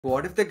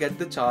What if they get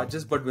the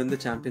charges but win the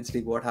Champions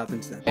League? What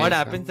happens then? What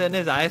happens then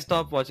is I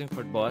stop watching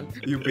football.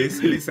 You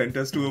basically sent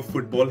us to a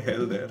football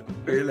hell there.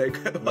 We're like,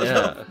 what's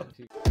up?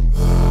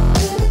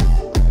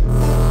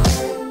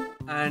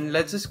 And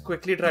let's just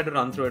quickly try to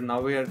run through it.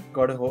 Now we have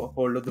got a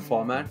hold of the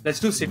format. Let's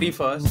do City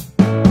first.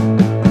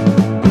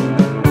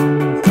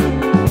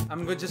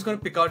 I'm just going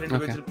to pick out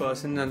individual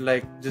person and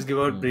like just give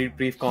a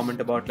brief comment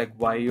about like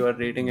why you are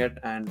rating it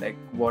and like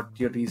what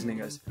your reasoning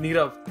is.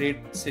 Nirav,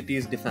 rate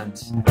City's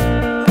defense.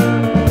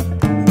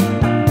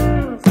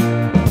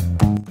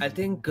 I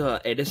think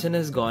Edison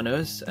is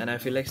goners, and I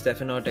feel like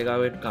Stefan Ortega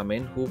would come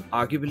in, who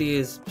arguably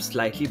is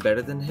slightly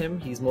better than him.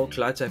 He's more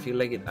clutch. I feel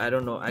like I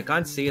don't know. I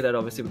can't say that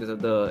obviously because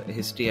of the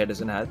history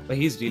Edison has, but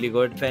he's really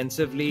good.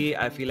 Defensively,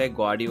 I feel like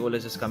Guardiola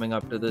is just coming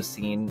up to the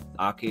scene.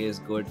 Ake is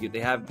good. They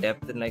have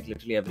depth in like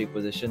literally every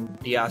position.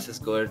 Diaz is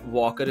good.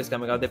 Walker is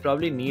coming out. They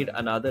probably need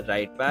another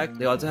right back.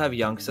 They also have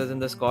youngsters in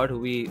the squad who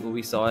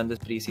we saw in this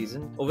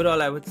preseason.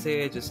 Overall, I would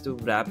say just to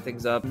wrap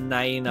things up,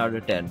 9 out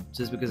of 10,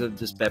 just because of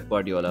just Pep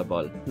Guardiola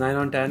ball. 9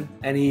 on 10.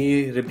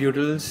 Any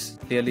rebuttals?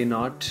 Clearly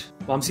not.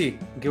 Vamsi,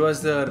 give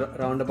us the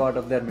roundabout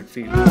of their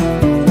midfield.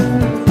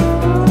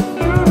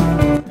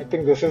 I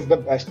think this is the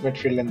best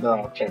midfield in the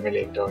Premier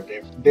League.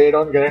 If they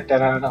don't get a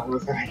 10, I don't know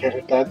who's going to get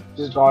a 10.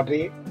 Just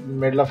Rodri,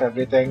 middle of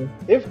everything.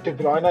 If De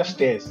Bruyne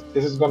stays,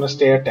 this is going to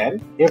stay a 10.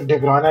 If De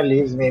Bruyne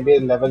leaves, maybe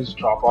levels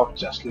drop off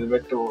just a little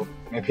bit to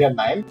maybe a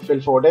 9. Phil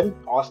Foden,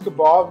 Oscar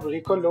Bob,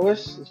 Rico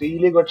Lewis,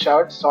 really good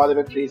shouts. Saw them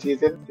in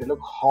preseason. They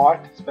look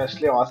hot,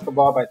 especially Oscar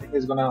Bob. I think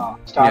he's going to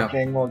start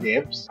playing more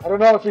games. I don't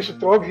know if we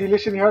should throw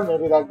Grealish in here.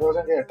 Maybe that goes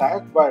in the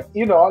attack. But,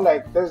 you know,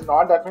 like, there's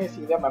not that many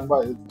senior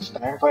members. It's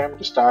time for him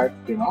to start,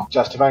 you know,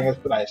 justifying his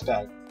price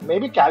tag.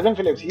 Maybe Calvin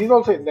Phillips, he's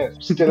also in there,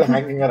 still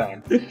hanging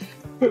around.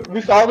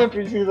 We saw him in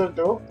preseason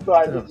too, so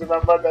I just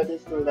remember that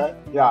he's still there.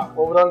 Yeah,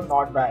 overall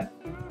not bad.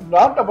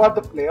 Not about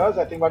the players,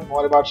 I think, but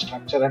more about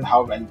structure and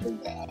how well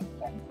filled they are.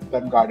 And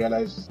Pep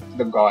Guardiola is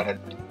the god at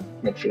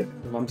midfield.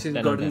 Vamsi's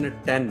gotten a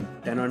 10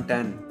 on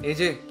 10.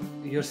 AJ,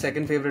 your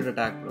second favorite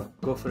attack, bro.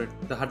 Go for it.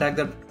 The attack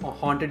that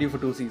haunted you for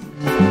 2 seasons.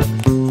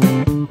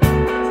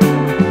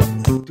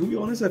 To be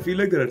honest, I feel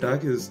like their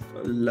attack is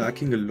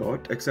lacking a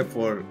lot, except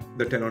for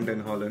the 10 on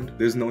 10 Haaland.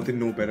 There's no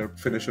better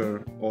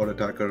finisher or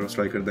attacker or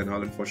striker than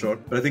Haaland for sure.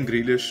 But I think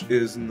Grealish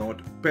is not.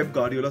 Pep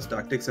Guardiola's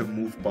tactics have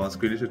moved past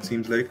Grealish, it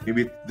seems like.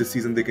 Maybe this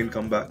season they can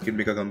come back, can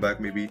make a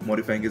comeback, maybe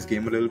modifying his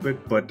game a little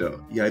bit. But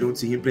yeah, I don't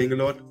see him playing a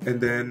lot. And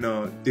then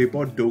they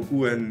bought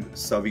Doku and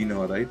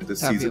Savina, right? This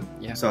season.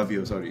 Yeah.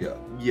 Savio, sorry, yeah.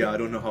 Yeah, I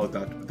don't know how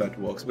that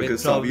works. With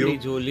because probably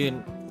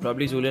Savio...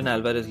 Probably Julian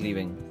Alvarez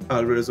leaving.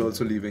 Alvarez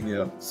also leaving,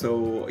 yeah.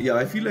 So, yeah,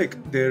 I feel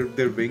like their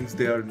wings,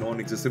 they are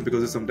non-existent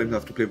because they sometimes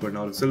have to play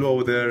Bernardo Silva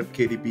over there.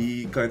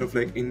 KDB kind of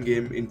like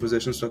in-game,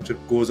 in-possession structure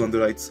goes on the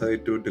right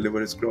side to deliver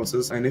his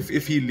crosses. And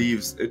if he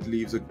leaves, it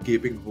leaves a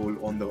gaping hole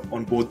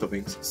on both the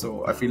wings.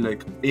 So, I feel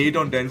like 8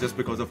 on 10 just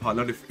because of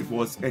Haaland. If it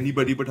was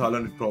anybody but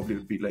Haaland, it probably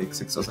would be like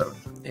 6 or 7.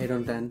 8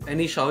 on 10.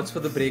 Any shouts for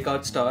the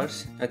breakout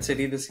stars at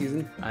City this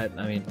season? I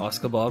mean,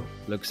 Oscar Bob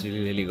looks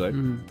really, really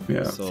good.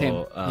 Yeah.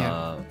 So,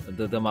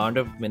 the amount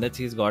of minutes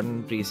he's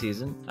gotten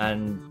pre-season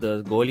and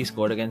the goal he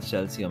scored against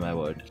Chelsea, oh my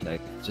word,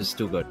 like just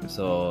too good.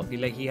 So I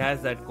feel like he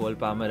has that Cole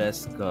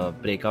Palmer-esque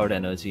breakout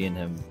energy in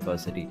him for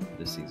City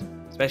this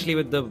season, especially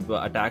with the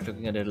attack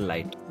looking a little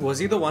light. Was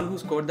he the one who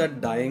scored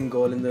that dying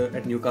goal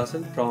at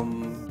Newcastle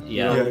from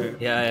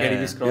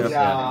KDB's cross?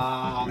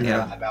 I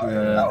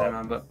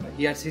remember.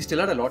 He still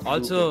had a lot to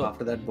do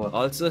after that ball.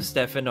 Also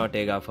Stefan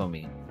Ortega for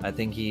me. I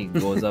think he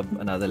goes up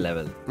another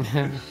level.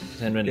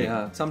 Genuinely.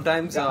 Yeah.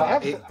 Sometimes I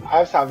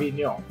have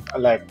Savinho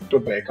like to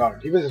break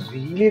out. He was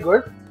really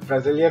good.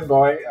 Brazilian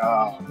boy,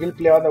 will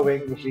play on the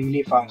wing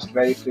really fast,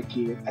 very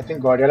quickly. I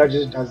think Guardiola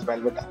just does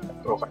well with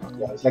that profile of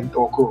players. Like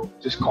Doku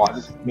just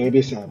causes it.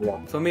 Maybe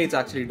Savio. For me, it's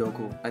actually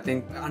Doku. I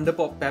think under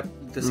Pep,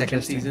 the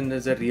second season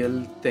is a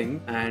real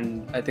thing,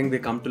 and I think they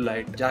come to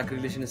light. Jack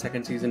Grealish in his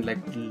second season like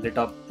lit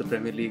up the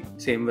Premier League.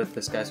 Same with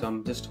this guy. So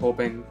I'm just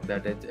hoping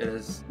that it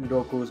is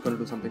Doku who's going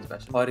to do something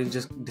special, or he'll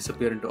just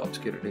disappear into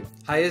obscurity.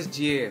 Highest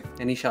GA.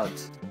 Any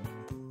shouts?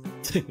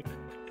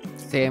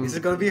 Same. Is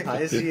it going to be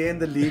highest GA in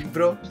the league,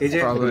 bro?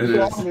 AJ?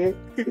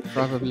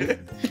 Probably.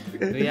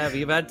 Yeah,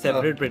 we've had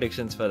separate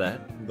predictions for that.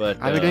 But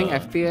are we doing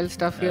FPL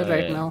stuff here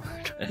right now?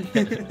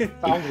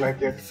 Sounds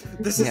like it.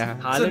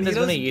 Haaland is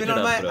going to eat it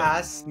up, bro.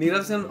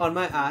 Neerav's been on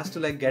my ass to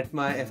like get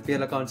my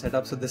FPL account set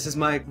up. So this is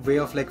my way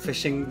of like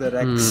fishing the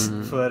Rex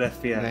for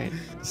FPL.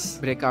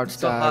 Right. Breakout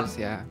stars,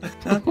 yeah.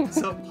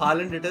 So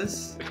Haaland it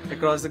is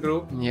across the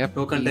group. Yep.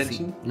 No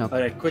contention. No.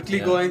 Alright, quickly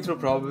going through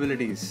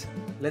probabilities.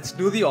 Let's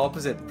do the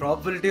opposite.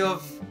 Probability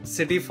of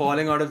City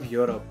falling out of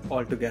Europe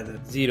altogether.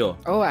 0.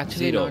 Oh,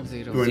 actually Zero. not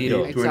 0. 20,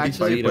 Zero. It's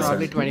actually 25%.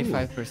 probably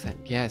 25%.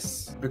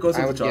 Yes. Because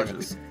I of the would give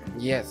charges.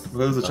 Yes.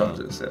 Where's the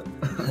Chargers?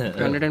 Yeah.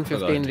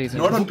 115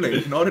 reasons. Not on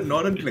play. Not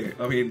on play.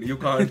 I mean, you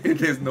can't.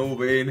 There's no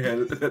way in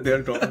hell that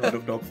they're dropping out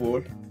of top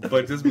 4.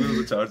 But just because of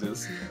the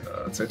Chargers,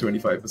 it's at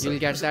 25%. You'll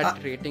get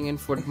that rating in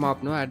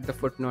Footmob, no? At the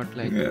footnote,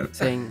 like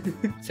saying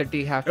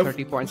City have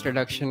 30 points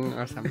reduction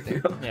or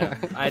something. Yeah,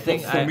 I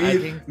think.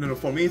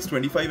 For me, it's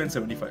 25 and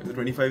 75. The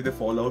 25 they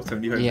fall out,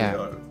 75 they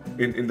are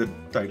in the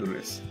title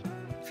race.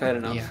 Fair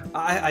enough. Yeah.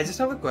 I just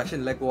have a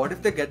question. Like, what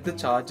if they get the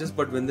Chargers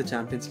but win the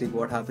Champions League?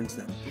 What happens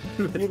then?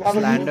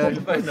 Slander.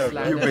 You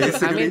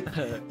basically,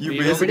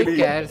 Nobody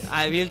cares.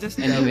 I will just.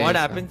 Anyway, what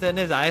so. happens then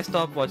is I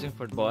stop watching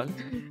football. I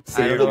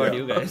Same, don't know about yeah.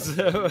 you guys.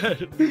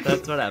 But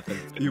that's what happens.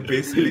 You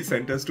basically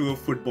sent us to a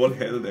football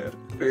hell there.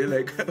 We're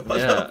like,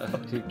 Yeah,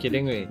 you're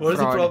kidding me. What is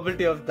the Fraud.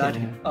 probability of that?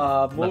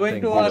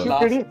 Moving Nothing. to our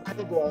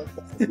Zero.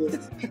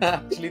 last.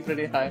 Actually,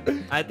 pretty high.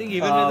 I think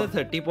even with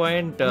a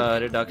 30-point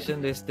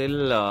reduction, they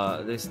still.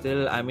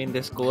 I mean,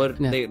 they score.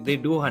 Yeah. They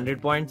do 100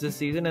 points this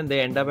season and they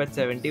end up at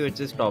 70, which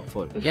is top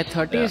 4. Yeah,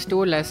 30 is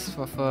too less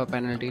of a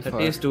penalty 30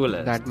 for is too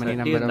less. that many 30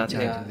 number is of nothing.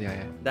 charges.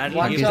 Yeah. That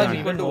One will give charge them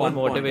equal even to more 1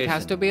 point. motivation. It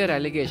has to be a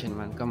relegation,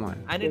 man. Come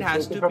on. And it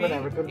has to From an be.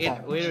 Everton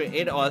fan.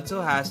 It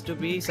also has to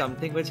be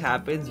something which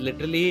happens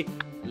literally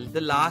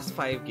the last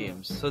 5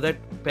 games, so that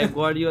Pep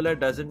Guardiola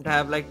doesn't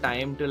have like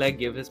time to like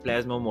give his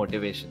players more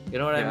motivation. You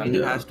know what I mean?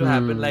 It has to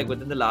happen like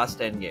within the last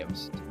 10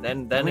 games.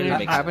 Then I mean, it'll it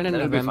make happened in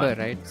sense. That'll be November,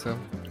 fun. right? So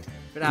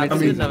If it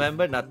happens in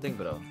November, nothing,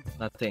 bro.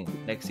 Nothing.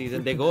 Next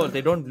season they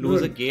don't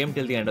lose a game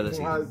till the end of the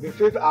season. This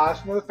is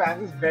Arsenal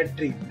fans' wet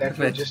dream that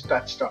we just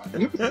touched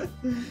on.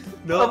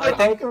 No, I How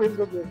think. to win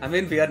the game? I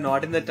mean, we are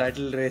not in the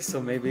title race,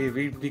 so maybe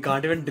we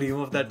can't even dream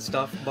of that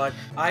stuff. But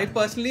I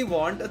personally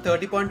want a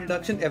 30-point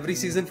reduction every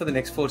season for the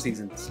next 4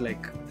 seasons.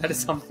 Like, that is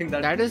something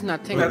that that is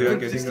nothing. Well, they are I'm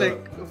just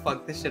getting like,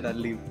 fuck this shit, I'll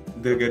leave.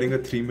 they're getting a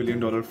 $3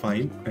 million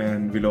fine,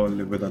 and we'll all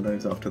live with our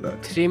lives after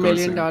that. $3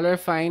 million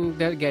fine.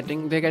 They're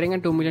getting a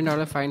 $2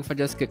 million fine for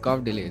just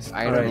kickoff delays.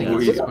 I don't Alright.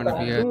 think it's going to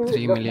be a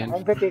 3 million.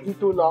 And they're taking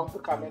too long to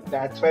come in.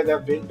 That's why there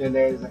have been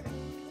delays.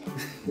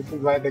 This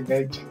is why they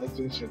get challenged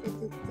and shit.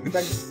 It's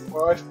like the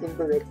worst thing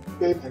to get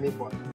paid any point.